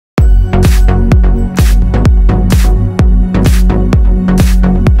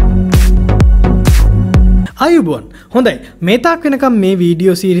අයුබෝවන් හොඳයි මේ තාක් වෙනකම් මේ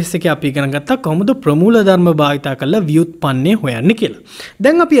වීඩියෝ සීරීස් එකේ අපි ඉගෙන ගත්තා කොහොමද ප්‍රමූල ධර්ම භාවිතා කරලා ව්‍යුත්පන්නය හොයන්නේ කියලා.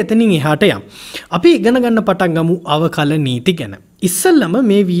 දැන් අපි එතනින් එහාට යමු. අපි ඉගෙන ගන්න පටන් ගමු අවකල නීති ගැන. ඉස්සෙල්ලම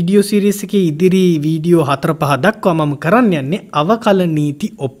මේ වීඩියෝ සීරීස් එකේ ඉදිරි වීඩියෝ 4-5 දක්වා මම කරන්න යන්නේ අවකල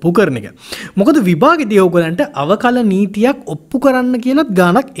නීති ඔප්පු කරන එක. මොකද විභාගෙදී ඕගලන්ට අවකල නීතියක් ඔප්පු කරන්න කියලාත්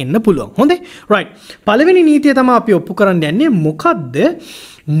ගානක් එන්න පුළුවන්. හොඳයි. right. පළවෙනි නීතිය තමයි අපි ඔප්පු කරන්න යන්නේ. මොකද්ද?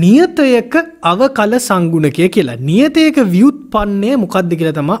 නියතයක අවකල සංගුණකය කියලා. නියතයක ව්‍යුත්පන්නය මොකක්ද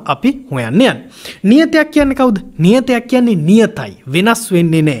කියලා තමයි අපි හොයන්න යන්නේ. නියතයක් කියන්නේ කවුද? නියතයක් කියන්නේ නියතයි. වෙනස්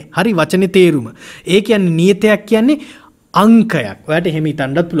වෙන්නේ නැහැ. හරි වචනේ තේරුම. ඒ කියන්නේ නියතයක් කියන්නේ අංකයක්. ඔයාලට එහෙම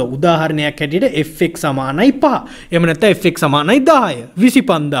හිතන්නත් පුළුවන්. උදාහරණයක් හැටියට fx සමානයි 5. එහෙම නැත්නම් fx සමානයි 10,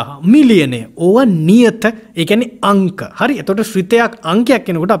 25000, මිලියනය. ඕවා නියත. ඒ කියන්නේ අංක. හරි. එතකොට ශ්‍රිතයක් අංකයක්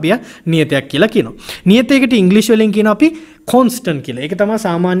වෙනකොට අපි නියතයක් කියලා කියනවා. නියතයකට ඉංග්‍රීසි වලින් කියනවා අපි constant කියලා. ඒක තමයි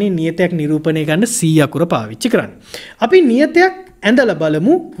සාමාන්‍යයෙන් නියතයක් නිරූපණය කරන්න C අකුර පාවිච්චි කරන්නේ. අපි නියතයක් ඇඳලා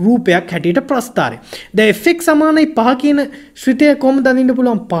බලමු රූපයක් හැටියට ප්‍රස්ථාරය. දැන් fx සමානයි 5 කියන ශ්‍රිතය කොහොමද අඳින්න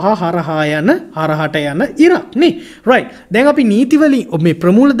පුළුවන්? 5 හරහා යන හරහට යන ඉරක් නේ. right. දැන් අපි නීති වලින් මේ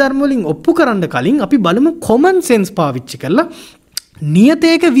ප්‍රමූල ධර්ම වලින් ඔප්පු කරන්න කලින් අපි බලමු common sense පාවිච්චි කරලා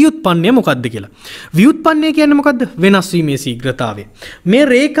නියතයක ව්‍යුත්පන්නය මොකක්ද කියලා. ව්‍යුත්පන්නය කියන්නේ මොකද්ද? වෙනස් වීමේ ශීඝ්‍රතාවය. මේ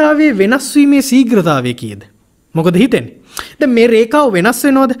රේඛාවේ වෙනස් වීමේ ශීඝ්‍රතාවය කීයද? මොකද හිතෙන්නේ? දැන් මේ රේඛාව වෙනස්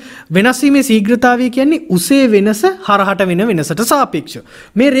වෙනවද? වෙනස් වීමේ ශීඝ්‍රතාවය කියන්නේ උසේ වෙනස හරහට වෙන වෙනසට සාපේක්ෂව.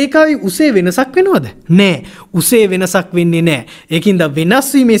 මේ රේඛාවේ උසේ වෙනසක් වෙනවද? නෑ. උසේ වෙනසක් වෙන්නේ නෑ. ඒකින්ද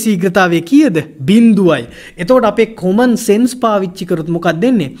වෙනස් වීමේ ශීඝ්‍රතාවය කීයද? 0යි. එතකොට අපේ common sense පාවිච්චි කරොත් මොකක්ද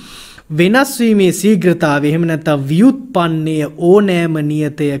වෙන්නේ? වෙනස් වීමේ ශීඝ්‍රතාවය එහෙම නැත්නම් ව්‍යුත්පන්නය ඕනෑම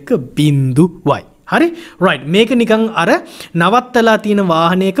නියතයක 0යි. හරි right මේක නිකන් අර නවත්තලා තියෙන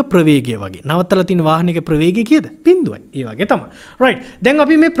වාහනයක ප්‍රවේගය වගේ. නවත්තලා තියෙන වාහනයක ප්‍රවේගය කීයද? 0යි. ඒ වගේ තමයි. right දැන්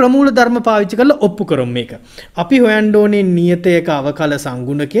අපි මේ ප්‍රමූල ධර්ම පාවිච්චි කරලා ඔප්පු කරමු මේක. අපි හොයන්න ඕනේ නියතයක අවකල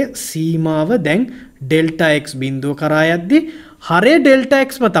සංගුණකයේ සීමාව දැන් ඩෙල්ටා x බිඳුව කරා යද්දී හරය ඩෙල්ටා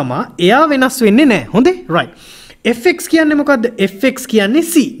x ම තමයි. එයා වෙනස් වෙන්නේ නැහැ. හොඳේ right fx කියන්නේ මොකද්ද? fx කියන්නේ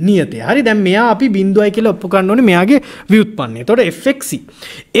c නියතය. හරි දැන් මෙයා අපි බිඳුවයි කියලා ඔප්පු කරන්න ඕනේ මෙයාගේ ව්‍යුත්පන්නය. එතකොට fx c.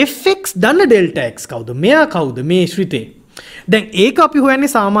 fx දන්න ඩෙල්ටා x කවුද? මෙයා කවුද? මේ ශ්‍රිතේ. දැන් ඒක අපි හොයන්නේ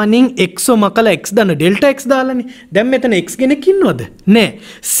සාමාන්‍යයෙන් x මකලා x දන්න ඩෙල්ටා x දාලානේ. දැන් මෙතන x කෙනෙක් ඉන්නවද? නෑ.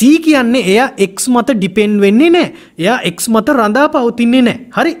 c කියන්නේ එයා x මත ඩිපෙන්ඩ් වෙන්නේ නෑ. එයා x මත රඳා පවතින්නේ නෑ.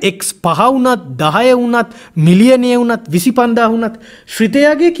 හරි x 5 වුණත් 10 වුණත් මිලියනය වුණත් 25000 වුණත්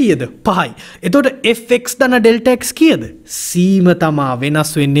ශ්‍රිතයාගේ කීයද? 5යි. එතකොට fx දන්න ඩෙල්ටා x කීයද? c ම තමා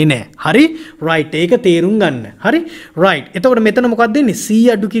වෙනස් වෙන්නේ නෑ. හරි right ඒක තේරුම් ගන්න. හරි right. එතකොට මෙතන මොකක්ද වෙන්නේ? c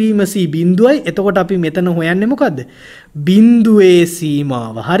අඩු කිරීම c බිඳුවයි. එතකොට අපි මෙතන හොයන්නේ මොකද්ද? බිඳුවේ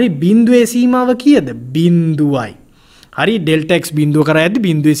සීමාව. හරි බිඳුවේ සීමාව කීයද? 0යි. හරි ඩෙල්ටා x බිඳුව කරා යද්දි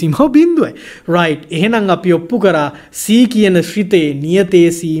බිඳුවේ සීමාව 0යි. right එහෙනම් අපි ඔප්පු කරා c කියන ශ්‍රිතේ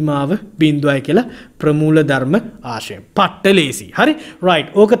නියතයේ සීමාව 0යි කියලා ප්‍රමූල ධර්ම ආශය. පට්ට ලේසි. හරි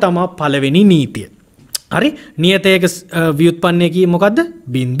right ඕක තමයි පළවෙනි නීතිය. හරි නියතයක ව්‍යුත්පන්නය කී මොකද්ද?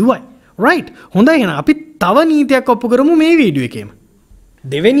 0යි. right හොඳයි එහෙනම් අපි තව නීතියක් ඔප්පු කරමු මේ වීඩියෝ එකේම.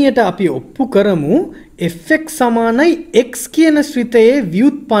 දෙවෙනියට අපි ඔප්පු කරමු fx සමානයි x කියන ශ්‍රිතයේ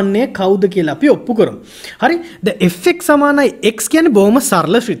ව්‍යුත්පන්නය කවුද කියලා අපි ඔප්පු කරමු. හරි දැන් fx සමානයි x කියන්නේ බොහොම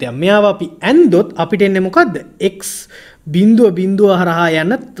සරල ශ්‍රිතයක්. මෙයාව අපි ඇන්දොත් අපිට එන්නේ මොකද්ද? x බිඳුව හරහා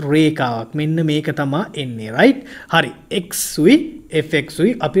යන රේඛාවක්. මෙන්න මේක තමයි එන්නේ right. හරි x උයි fx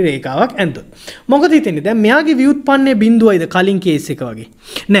උයි අපි රේඛාවක් ඇන්දොත්. මොකද හිතන්නේ? දැන් මෙයාගේ ව්‍යුත්පන්නය 0යිද කලින් කේස් එක වගේ?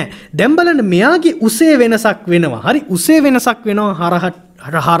 නෑ. දැන් බලන්න මෙයාගේ උසේ වෙනසක් වෙනවා. හරි උසේ වෙනසක් වෙනවා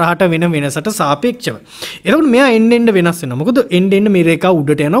හරහට වෙන වෙනසට සාපේක්ෂව. එතකොට මෙයා එන්න වෙනස් වෙනවා. මොකද එන්න මේ රේඛාව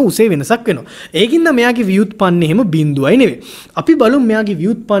උඩට යනවා උසේ වෙනසක් වෙනවා. ඒකින්ද මෙයාගේ ව්‍යුත්පන්නය එහෙම 0යි නෙවෙයි. අපි බලමු මෙයාගේ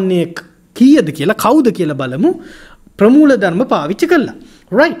ව්‍යුත්පන්නය කීයද කියලා කවුද කියලා බලමු. ප්‍රමූල ධර්ම පාවිච්චි කළා.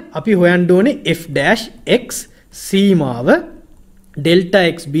 right අපි හොයන්න ඕනේ f' සීමාව ඩෙල්ටා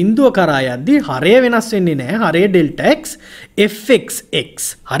x බිඳුව කරා යද්දී හරය වෙනස් වෙන්නේ නැහැ. හරය ඩෙල්ටා x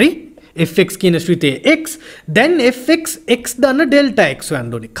fx. හරි fx කියන ශ්‍රිතයේ x දැන් fx x දන්න ඩෙල්ටා x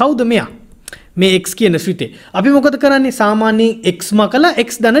හොයන්න ඕනේ. කවුද මෙයා? මේ x කියන ශ්‍රිතේ. අපි මොකද කරන්නේ? සාමාන්‍යයෙන් x මකලා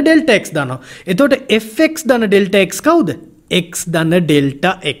x දන්න ඩෙල්ටා x දානවා. එතකොට fx දන්න ඩෙල්ටා x කවුද? x දන්න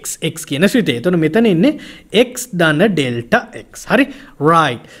ඩෙල්ටා x කියන ශ්‍රිතේ. එතකොට මෙතන ඉන්නේ x දන්න ඩෙල්ටා x. හරි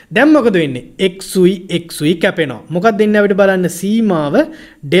right. දැන් මොකද වෙන්නේ? x උයි කැපෙනවා. මොකක්ද දෙන්නේ අපිට බලන්න සීමාව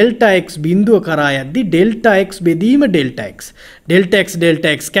ඩෙල්ටා x බිඳුව කරා යද්දි ඩෙල්ටා x බෙදීම ඩෙල්ටා x.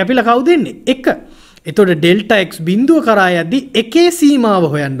 ඩෙල්ටා x කැපිලා කවුද එන්නේ? 1. එතකොට ඩෙල්ටා x බිඳුව කරා යද්දි එකේ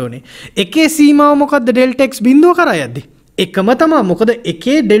සීමාව හොයන්න ඕනේ. එකේ සීමාව මොකද්ද? ඩෙල්ටා x බිඳුව කරා යද්දි එකම තමයි. මොකද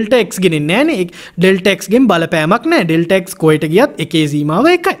එකේ ඩෙල්ටා x ගෙන්නේ නැහනේ. ඩෙල්ටා x ගෙන් බලපෑමක් නැහැ. ඩෙල්ටා x කොහෙට ගියත් එකේ සීමාව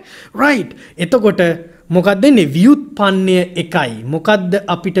එකයි. right. එතකොට මොකක්ද එන්නේ ව්‍යුත්පන්නය එකයි. මොකක්ද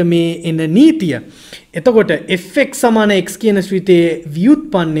අපිට මේ එන නීතිය? එතකොට fx සමාන x කියන ශ්‍රිතයේ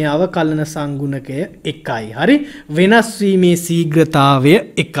ව්‍යුත්පන්නය අවකලන සංගුණකය එකයි. හරි? වෙනස් වීමේ ශීඝ්‍රතාවය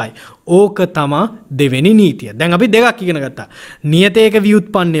එකයි. ඕක තමා දෙවෙනි නීතිය. දැන් අපි දෙකක් ඉගෙන ගත්තා. නියතයක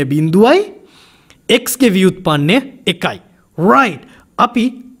ව්‍යුත්පන්නය බිඳුවයි x ගේ ව්‍යුත්පන්නය එකයි. right. අපි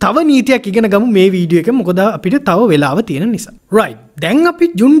තව නීතියක් ඉගෙන ගමු මේ වීඩියෝ එකේ. මොකද අපිට තව වෙලාව තියෙන නිසා. right. දැන්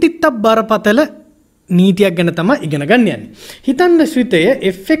අපි ජුන්ටිත්තක් බරපතල නීතියක් ගැන තමයි ඉගෙන ගන්න යන්නේ. හිතන්න ශ්‍රිතය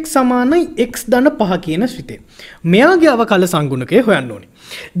fx සමානයි x ධන 5 කියන ශ්‍රිතය. මෙයාගේ අවකල සංගුණකය හොයන්න ඕනේ.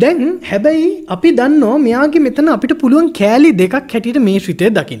 දැන් හැබැයි අපි දන්නවා මෙයාගේ මෙතන අපිට පුළුවන් කෑලි දෙකක් හැටියට මේ ශ්‍රිතය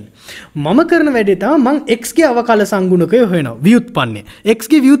දකින්න. මම කරන වැඩේ තමයි මම x ගේ අවකල සංගුණකය හොයනවා. ව්‍යුත්පන්නය.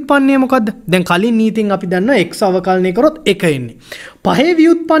 x ගේ ව්‍යුත්පන්නය මොකද්ද? දැන් කලින් නීතියෙන් අපි දන්නවා x අවකලනය කරොත් 1 එන්නේ. 5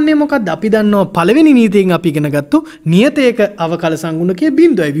 ව්‍යුත්පන්නය මොකද්ද? අපි දන්නවා පළවෙනි නීතියෙන් අපි ඉගෙන ගත්තු නියතයක අවකල සංගුණකය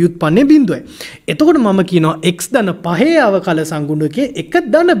 0යි ව්‍යුත්පන්නය 0යි. එතකොට මම කියනවා x ධන 5 අවකල සංගුණකයේ 1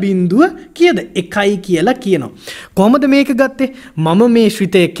 ධන බිඳුව කීයද? 1යි කියලා කියනවා. කොහොමද මේක ගත්තේ? මම මේ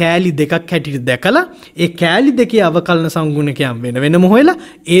ශ්‍රිතයේ කෑලි දෙකක් හැටියට දැකලා ඒ කෑලි දෙකේ අවකලන සංගුණකයන් වෙන වෙනම හොයලා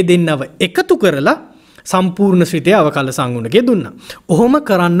ඒ දෙන්නව එකතු කරලා සම්පූර්ණ ශ්‍රිතයේ අවකල සංගුණකය දුන්නා. ඔහොම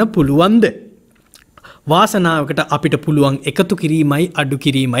කරන්න පුළුවන්ද? වාසනාවකට අපිට පුළුවන් එකතු කිරීමයි අඩු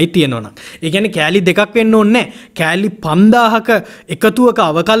කිරීමයි තියෙනවා. ඒ කියන්නේ කෑලි දෙකක් වෙන්න ඕනේ නැහැ. කෑලි 5000ක එකතුවක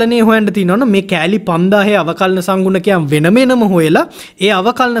අවකලනය හොයන්න තියෙනවනම් මේ කෑලි 5000 අවකලන සංගුණකයන් වෙනම හොයලා ඒ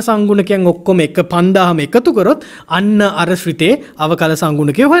අවකලන සංගුණකයන් ඔක්කොම එක 5000ම එකතු කරොත් අන්න අර ශ්‍රිතේ අවකල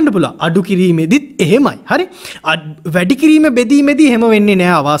සංගුණකය හොයන්න පුළුවන්. අඩු කිරීමේදීත් එහෙමයි. හරි? වැඩි කිරීම බෙදීමේදී එහෙම වෙන්නේ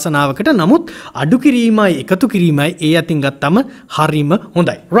නැහැ අවාසනාවකට. නමුත් අඩු කිරීමයි එකතු කිරීමයි ඒ අතින් ගත්තම හරිම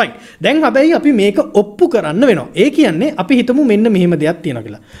හොඳයි. right. දැන් හැබැයි අපි මේක ඔප්පු කරන්න වෙනවා. ඒ කියන්නේ අපි හිතමු මෙන්න මෙහෙම දෙයක් තියෙනවා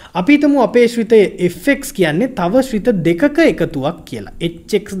කියලා. අපි හිතමු අපේ ශ්‍රිතයේ fx කියන්නේ තව ශ්‍රිත දෙකක එකතුවක් කියලා.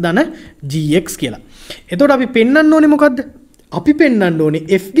 hx ධන gx කියලා. එතකොට අපි පෙන්වන්න ඕනේ මොකද්ද? අපි පෙන්වන්න ඕනේ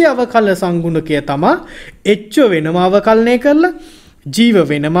f ගේ අවකල සංගුණකය තමයි h වෙනම අවකලනය කරලා g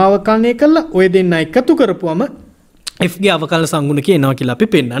වෙනම අවකලනය කරලා ඔය දෙන්න එකතු කරපුවම f ගේ අවකල සංගුණකය එනවා කියලා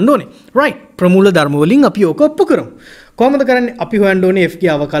අපි පෙන්වන්න ඕනේ. right. ප්‍රමූල ධර්ම වලින් අපි ඕක ඔප්පු කරමු. කොහොමද කරන්නේ? අපි හොයන්න ඕනේ f ගේ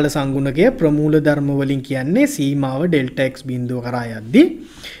අවකල සංගුණකය ප්‍රමූල ධර්ම වලින් කියන්නේ සීමාව Δx බිඳුව කරා යද්දී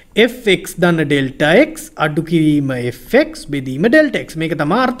fx ධන Δx අඩු කිරීම fx බෙදීම Δx. මේක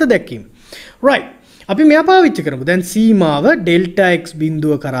තමයි අර්ථ දැක්වීම. right. අපි මෙයා පාවිච්චි කරමු. දැන් සීමාව Δx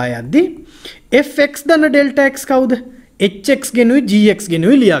බිඳුව කරා යද්දී fx ධන Δx කවුද? hx ගෙනුයි gx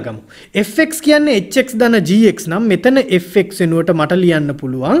ගෙනුයි ලියාගමු. fx කියන්නේ hx ධන gx නම් මෙතන fx වෙනුවට මට ලියන්න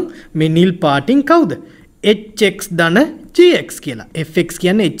පුළුවන් මේ නිල් පාටින් කවුද? hx ධන gx කියලා. fx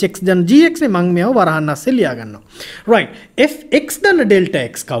කියන්නේ hx ධන gx නේ. මම මේව වරහන් අස්සේ ලියා ගන්නවා. right. fx ධන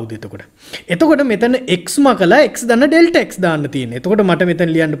Δx කවුද එතකොට? එතකොට මෙතන x මකලා x ධන Δx දාන්න තියෙන්නේ. එතකොට මට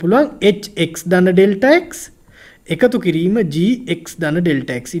මෙතන ලියන්න පුළුවන් hx ධන Δx එකතු කිරීම gx ධන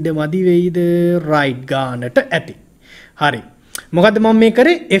Δx. ඉඩ මදි වෙයිද? right ගානට ඇති. හරි. මොකද්ද මම මේ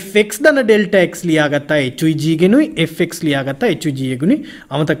කරේ? fx ධන Δx ලියාගත්තා hg ගෙනුයි fx ලියාගත්තා hg ගෙනුයි.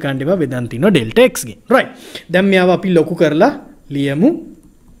 අමතක කරන්න එපා බෙදන් තිනවා Δx ගෙන්. right. දැන් මෙයාව අපි ලොකු කරලා ලියමු.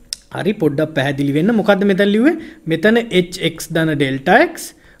 හරි පොඩ්ඩක් පැහැදිලි වෙන්න. මොකද්ද මෙතන ලිව්වේ? මෙතන hx ධන Δx,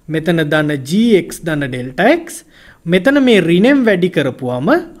 මෙතන ධන gx ධන Δx, මෙතන මේ ඍණෙන් වැඩි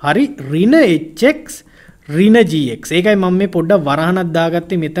කරපුවාම හරි ඍණ hx ඍණ gx. ඒකයි මම මේ පොඩ්ඩක් වරහනක්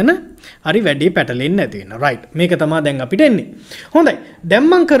දාගත්තේ මෙතන. හරි වැඩේ පැටලෙන්නේ නැති වෙන. right. මේක තමයි දැන් අපිට එන්නේ. හොඳයි. දැන්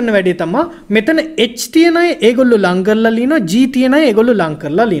මම කරන වැඩේ තමයි මෙතන h තියන අය ඒගොල්ලෝ ලං කරලා ලියනවා, g තියන අය ඒගොල්ලෝ ලං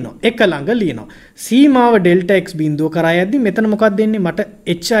කරලා ලියනවා. එක ළඟ ලියනවා. සීමාව Δx බිඳුව කරා යද්දි මෙතන මොකක්ද එන්නේ? මට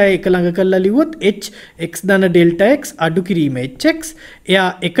h අය එක ළඟ කරලා ලිව්වොත් h x ධන Δx අඩු කිරීම hx. එයා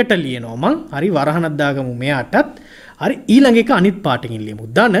එකට ලියනවා මං. හරි වරහනක් දාගමු මෙයාටත්. හරි ඊළඟ එක අනිත් පාටකින් ලියමු.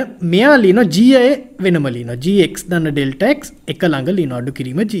 ධන මෙයා ලියනවා g අය වෙනම ලියනවා. gx ධන Δx එක ළඟ ලියනවා අඩු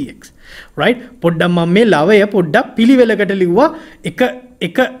කිරීම gx. right. පොඩ්ඩක් මම මේ ලවය පොඩ්ඩක් පිළිවෙලකට ලිව්වා.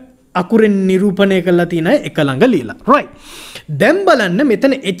 එක අකුරෙන් නිරූපණය කරලා තියෙන අය එක ළඟ ලියලා. right. දැන් බලන්න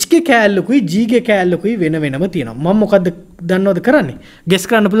මෙතන h ගේ කෑල්ලකුයි g ගේ කෑල්ලකුයි වෙන වෙනම තියෙනවා. මම මොකද්ද දන්නවද කරන්නේ? ගෙස්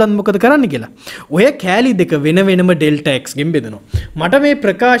කරන්න පුළුවන් මොකද කරන්න කියලා. ඔය කෑලි දෙක වෙන වෙනම Δx ගෙන් බෙදනවා. මට මේ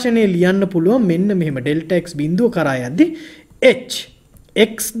ප්‍රකාශනය ලියන්න පුළුවන් මෙන්න මෙහෙම Δx බිඳුව කරා යද්දි h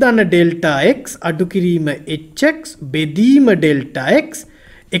x ධන Δx අඩු කිරීම hx බෙදීම Δx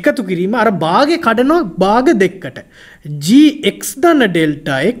එකතු කිරීම අර භාගේ කඩනවා භාග දෙකකට. gx ධන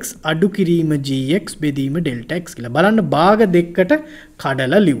Δx අඩු කිරීම gx බෙදීම Δx කියලා. බලන්න භාග දෙකකට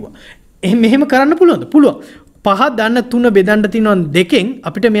කඩලා ලිව්වා. එහෙම කරන්න පුළුවන්ද? පුළුවන්. 5 ධන 3 බෙදන්න තියෙනවා දෙකෙන්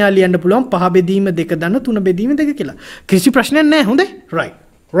අපිට මෙයා ලියන්න පුළුවන් 5 බෙදීම 2 ධන 3 බෙදීම 2 කියලා. කිසි ප්‍රශ්නයක් නැහැ. හොඳයි.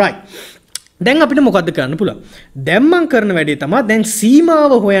 right. දැන් අපිට මොකද්ද කරන්න පුළුවන්? දැන් මම කරන වැඩේ තමයි දැන්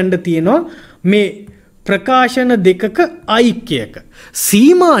සීමාව හොයන්න තියෙනවා මේ ප්‍රකාශන දෙකක ඓක්‍යයක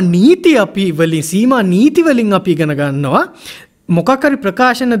සීමා නීති වලින් අපි ඉගෙන ගන්නවා මොකක් හරි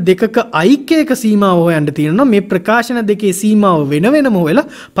ප්‍රකාශන දෙකක ඓක්‍යයක සීමාව හොයන්න තියෙනවා මේ ප්‍රකාශන දෙකේ සීමාව වෙන වෙනම හොයලා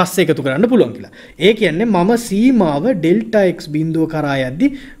පස්සේ එකතු කරන්න පුළුවන් කියලා. ඒ කියන්නේ මම සීමාව ඩෙල්ටා x බිඳුව කරා යද්දි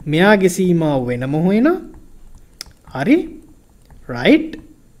මෙයාගේ සීමාව වෙනම හොයනවා. හරි? right?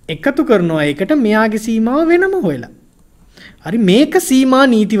 එකතු කරනවා ඒකට මෙයාගේ සීමාව වෙනම හොයලා. හරි මේක සීමා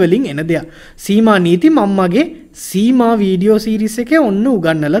නීති වලින් එන දෙයක්. සීමා නීති මම මගේ සීමා වීඩියෝ සීරීස් එකේ ඔන්න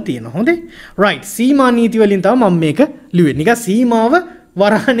උගන්වලා තියෙනවා. හොඳේ? right. සීමා නීති වලින් තමයි මම මේක ලියුවේ. නිකන් සීමාව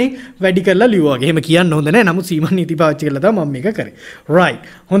වරහනේ වැඩි කරලා ලියුවා වගේ. එහෙම කියන්න හොඳ නැහැ. නමුත් සීමා නීති පාවිච්චි කරලා තමයි මම මේක කරේ. right.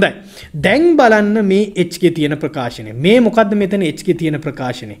 හොඳයි. දැන් බලන්න මේ h ගේ තියෙන ප්‍රකාශනය. මේ මොකද්ද මෙතන h ගේ තියෙන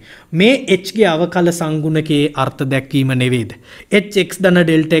ප්‍රකාශනය? මේ h ගේ අවකල සංගුණකයේ අර්ථ දැක්වීම නෙවෙයිද? hx දන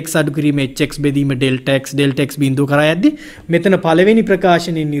ඩෙල්ටා x අඩු කිරීම hx බෙදීම ඩෙල්ටා x බිඳුව කරා යද්දි මෙතන පළවෙනි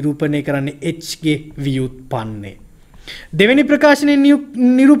ප්‍රකාශනයෙන් නිරූපණය කරන්නේ h ගේ ව්‍යුත්පන්නය. දෙවෙනි ප්‍රකාශනයෙන්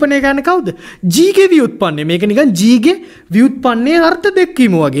නිරූපණය කරන්නේ කවුද? g ගේ ව්‍යුත්පන්නය. මේක නිකන් g ගේ ව්‍යුත්පන්නයේ අර්ථ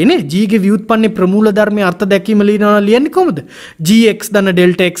දැක්වීම වගේ නේ. g ගේ ව්‍යුත්පන්නයේ ප්‍රමූල ධර්මයේ අර්ථ දැක්වීම ලියන්නේ කොහොමද? gx දන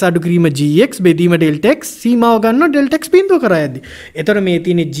ඩෙල්ටා x අඩු කිරීම gx බෙදීම ඩෙල්ටා x සීමාව ගන්නවා ඩෙල්ටා x බිඳුව කරා යද්දි. එතකොට මේ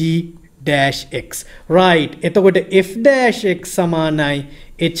තියෙන්නේ g dash x. right. එතකොට f dash x සමානයි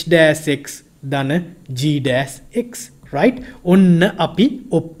h dash x දන g dash x. right. ඔන්න අපි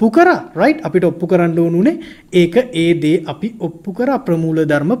ඔප්පු කරා. right. අපිට ඔප්පු කරන්න ඕනුනේ ඒක ඒ දේ අපි ඔප්පු කරා ප්‍රමූල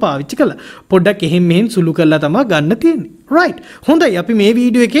ධර්ම පාවිච්චි කළා. පොඩ්ඩක් එහෙන් මෙහෙන් සුළු කරලා තමයි ගන්න තියෙන්නේ. right. හොඳයි. අපි මේ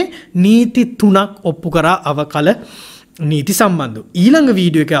වීඩියෝ එකේ නීති 3ක් ඔප්පු කරා අවකල නීති සම්බන්ධව. ඊළඟ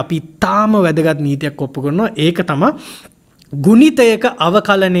වීඩියෝ එකේ අපි තාම වැදගත් නීතියක් ඔප්පු කරනවා. ඒක තමයි ගුණිතයක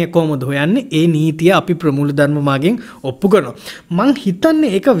අවකලනය කොහොමද හොයන්නේ? ඒ නීතිය අපි ප්‍රමූල ධර්ම මාගෙන් ඔප්පු කරනවා. මං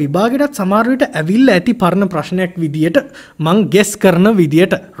හිතන්නේ ඒක විභාගෙටත් සමහර විට ඇවිල්ලා ඇති පරණ ප්‍රශ්නයක් විදියට මං ගෙස් කරන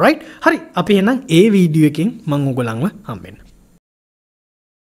විදියට. right? හරි. අපි එහෙනම් ඒ වීඩියෝ එකෙන් මං ඔයගොල්ලන්ව හම්බෙන්න.